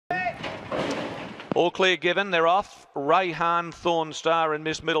All clear given, they're off. Rayhan, Thorn Star and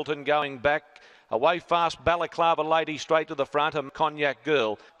Miss Middleton going back. Away fast, Balaclava Lady straight to the front and Cognac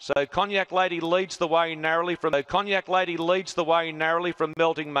Girl. So Cognac Lady leads the way narrowly from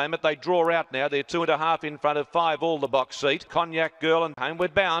Melting Moment. They draw out now. They're 2.5 in front of 5 all the box seat. Cognac Girl and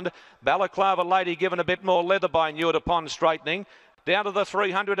Homeward Bound. Balaclava Lady given a bit more leather by Newitt upon straightening. Down to the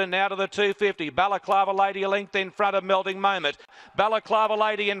 300 and now to the 250. Balaclava Lady a length in front of Melting Moment. Balaclava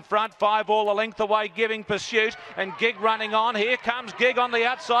Lady in front, 5 all a length away, giving pursuit. And Gig running on. Here comes Gig on the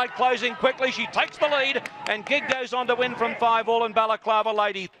outside, closing quickly. She takes the lead and Gig goes on to win from 5 all and Balaclava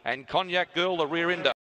Lady. And Cognac Girl, the rear ender.